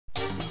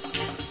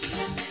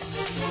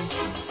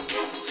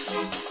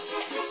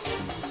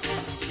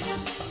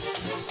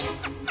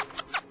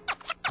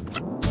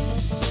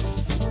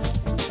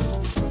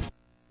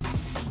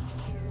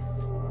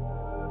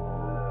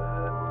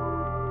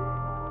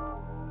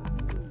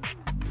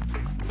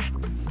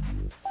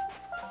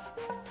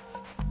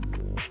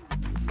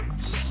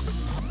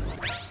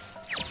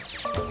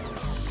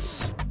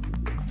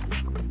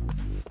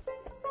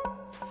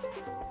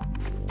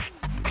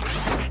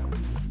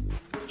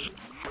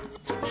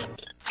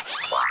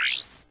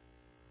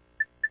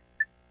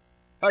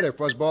Hi there,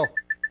 Fuzzball.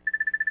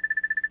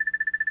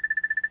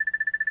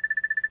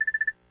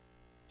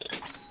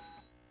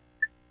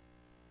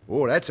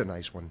 Oh, that's a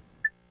nice one.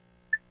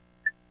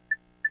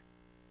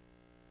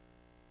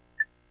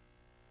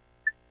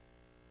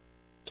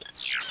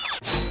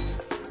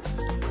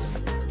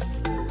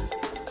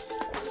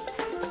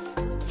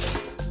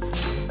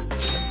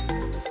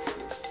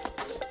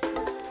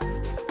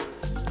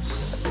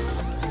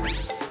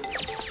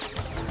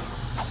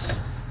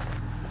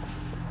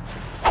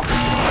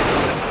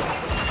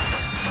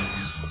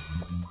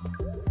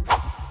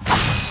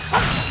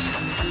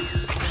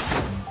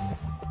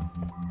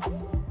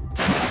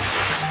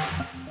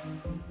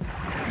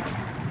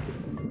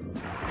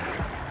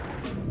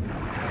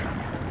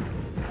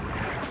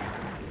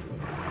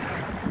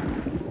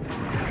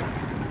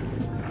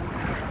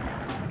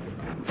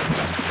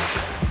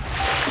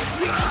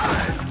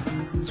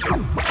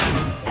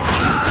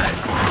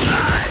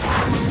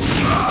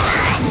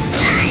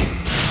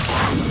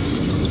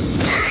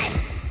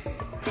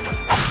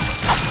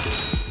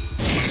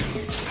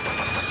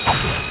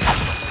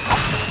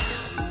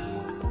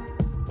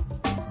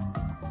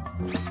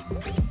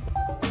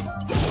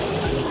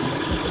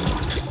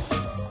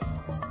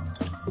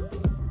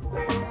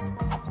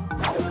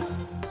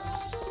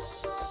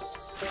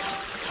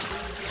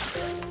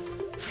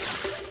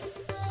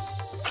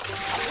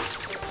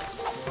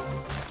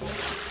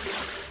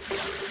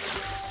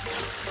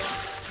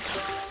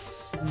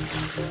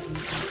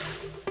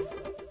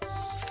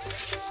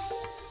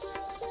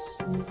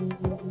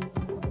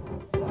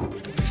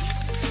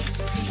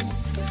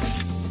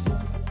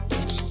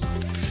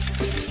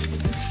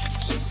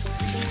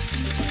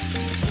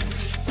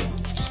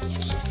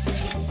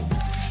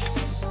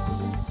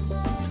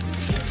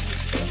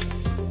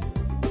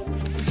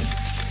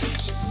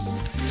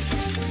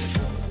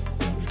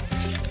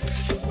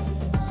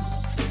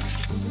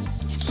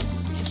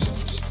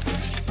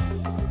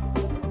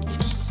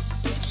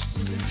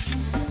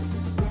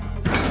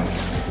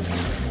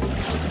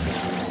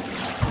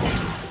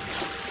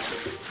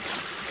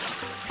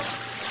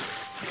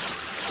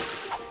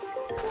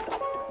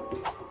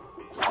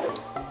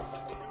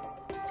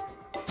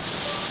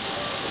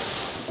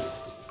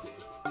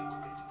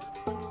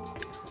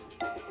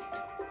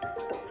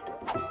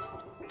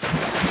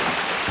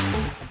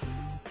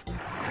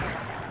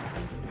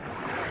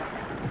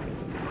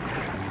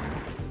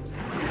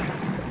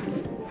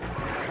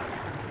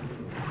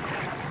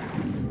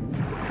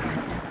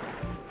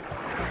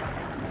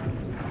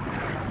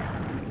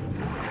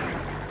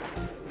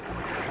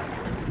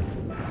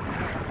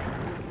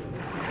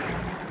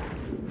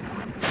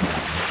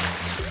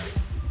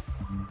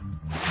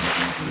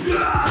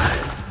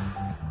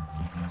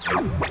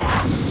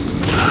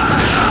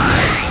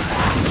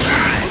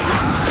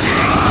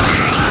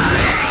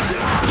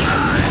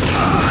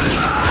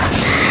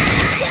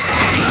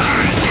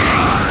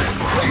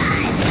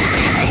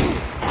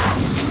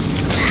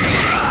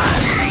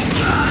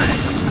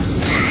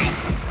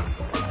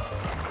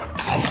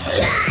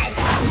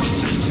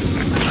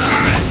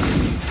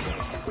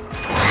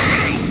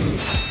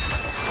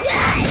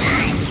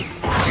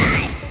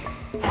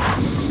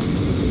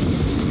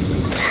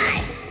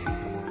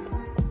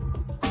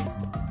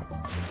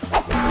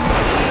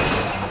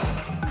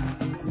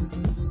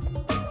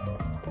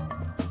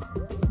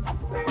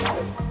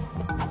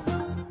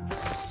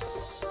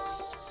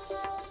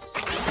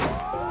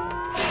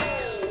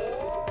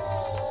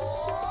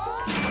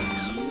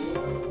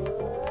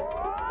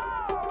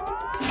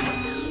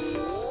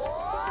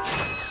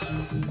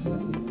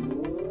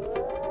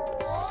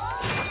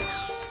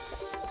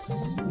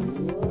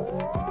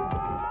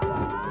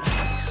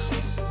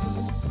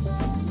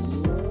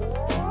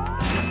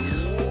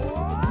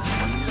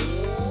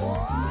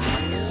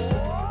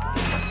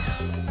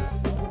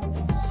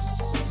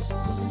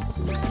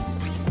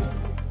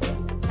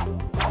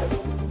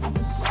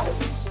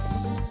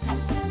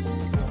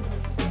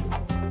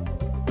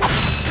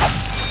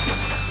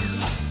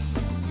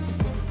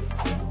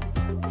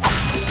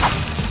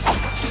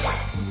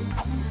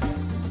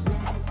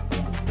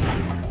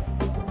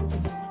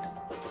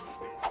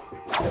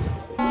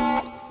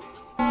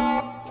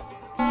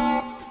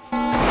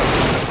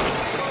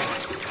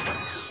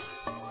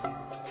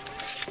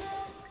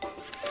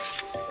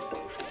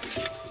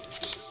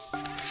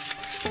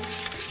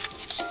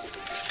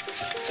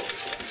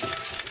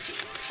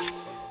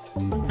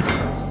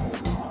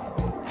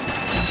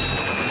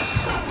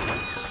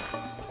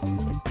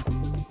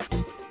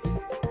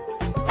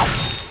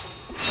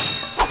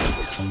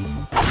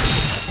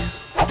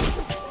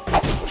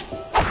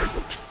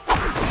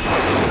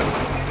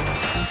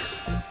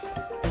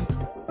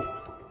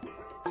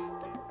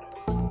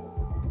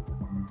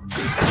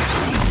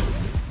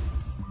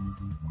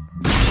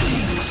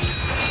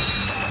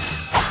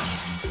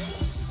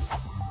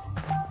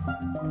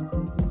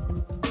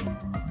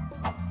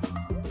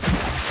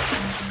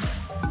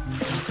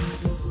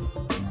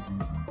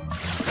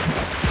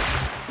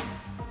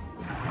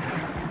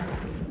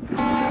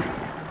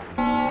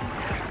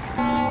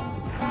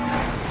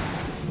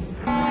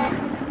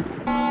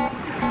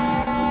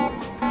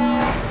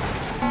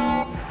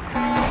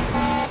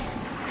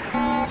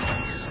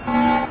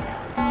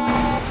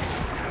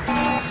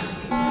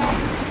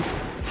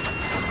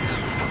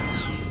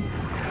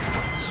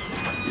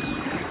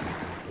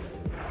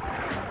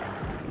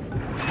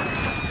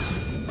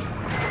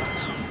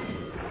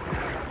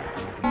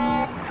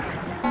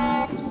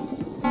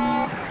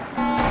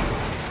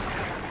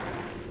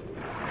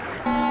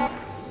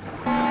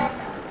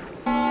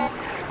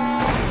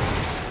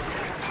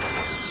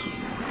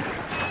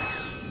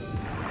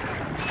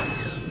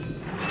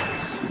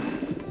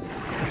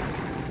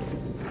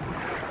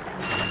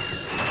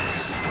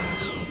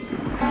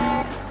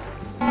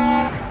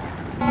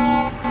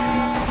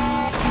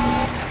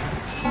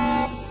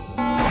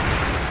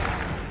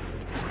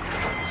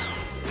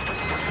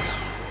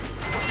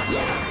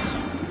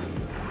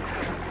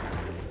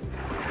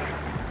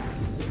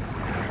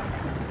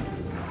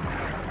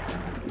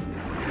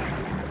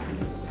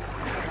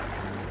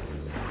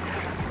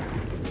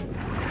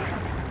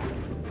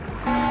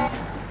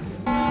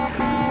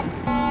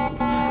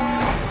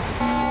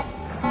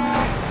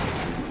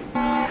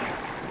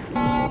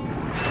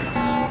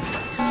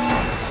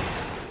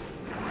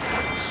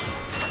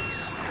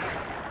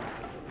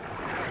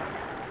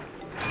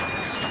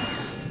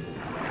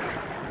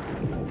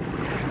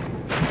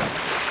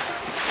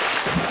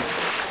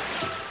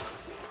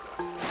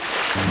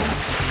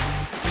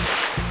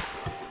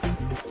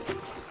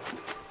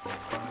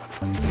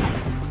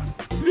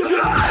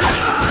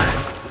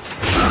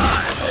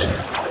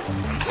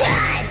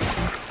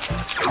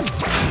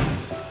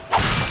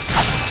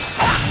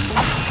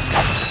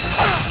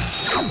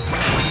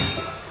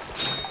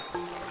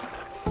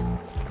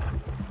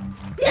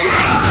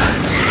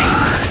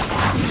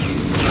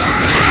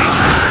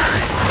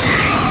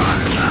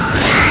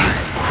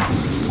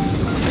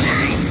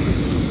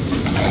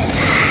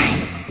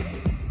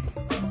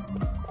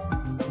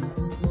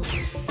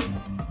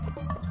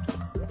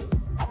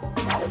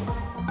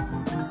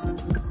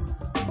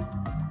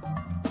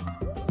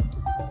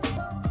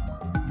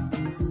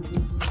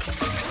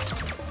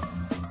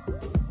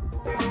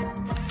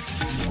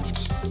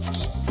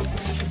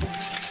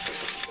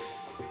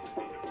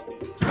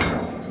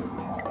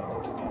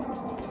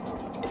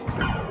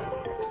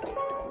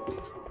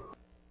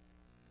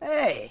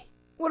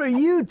 What are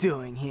you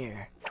doing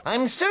here?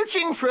 I'm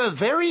searching for a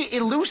very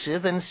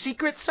elusive and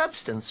secret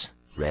substance.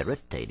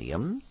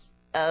 Raritanium?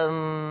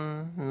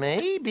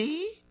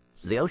 Maybe?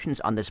 The oceans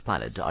on this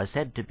planet are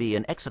said to be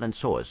an excellent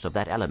source of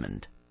that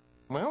element.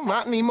 Well,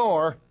 not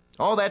anymore.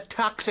 All that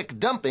toxic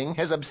dumping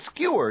has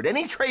obscured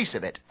any trace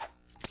of it.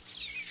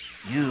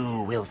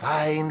 You will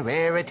find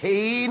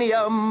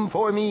raritanium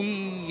for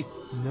me.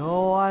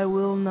 No, I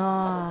will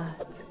not.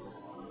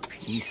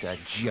 Piece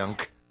of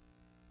junk.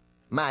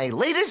 My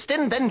latest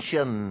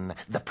invention,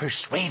 the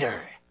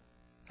Persuader.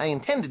 I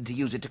intended to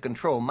use it to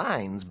control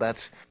minds,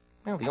 but,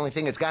 well, the only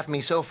thing it's got me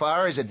so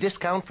far is a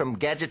discount from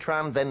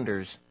Gadgetron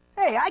vendors.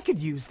 Hey, I could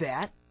use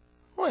that.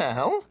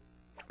 Well,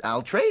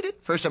 I'll trade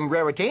it for some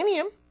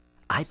raritanium.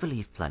 I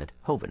believe planet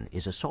Hoven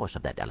is a source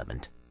of that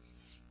element.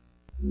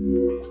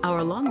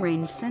 Our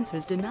long-range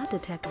sensors do not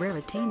detect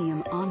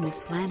raritanium on this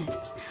planet.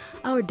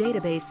 Our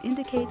database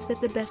indicates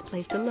that the best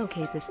place to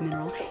locate this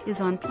mineral is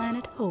on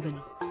planet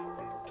Hoven.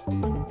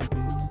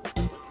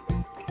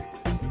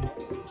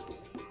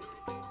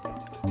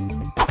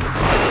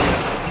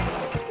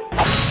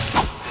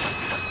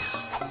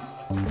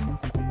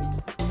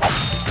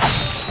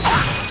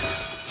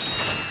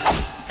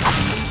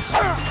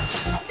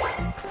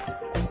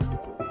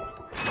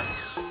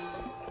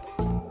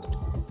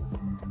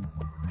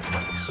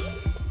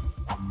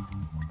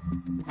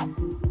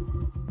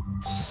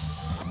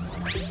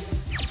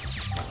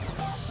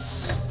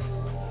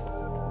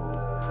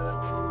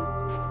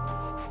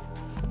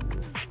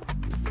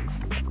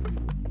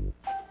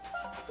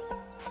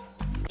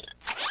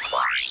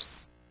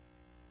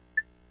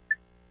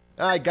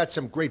 I got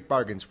some great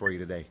bargains for you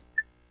today.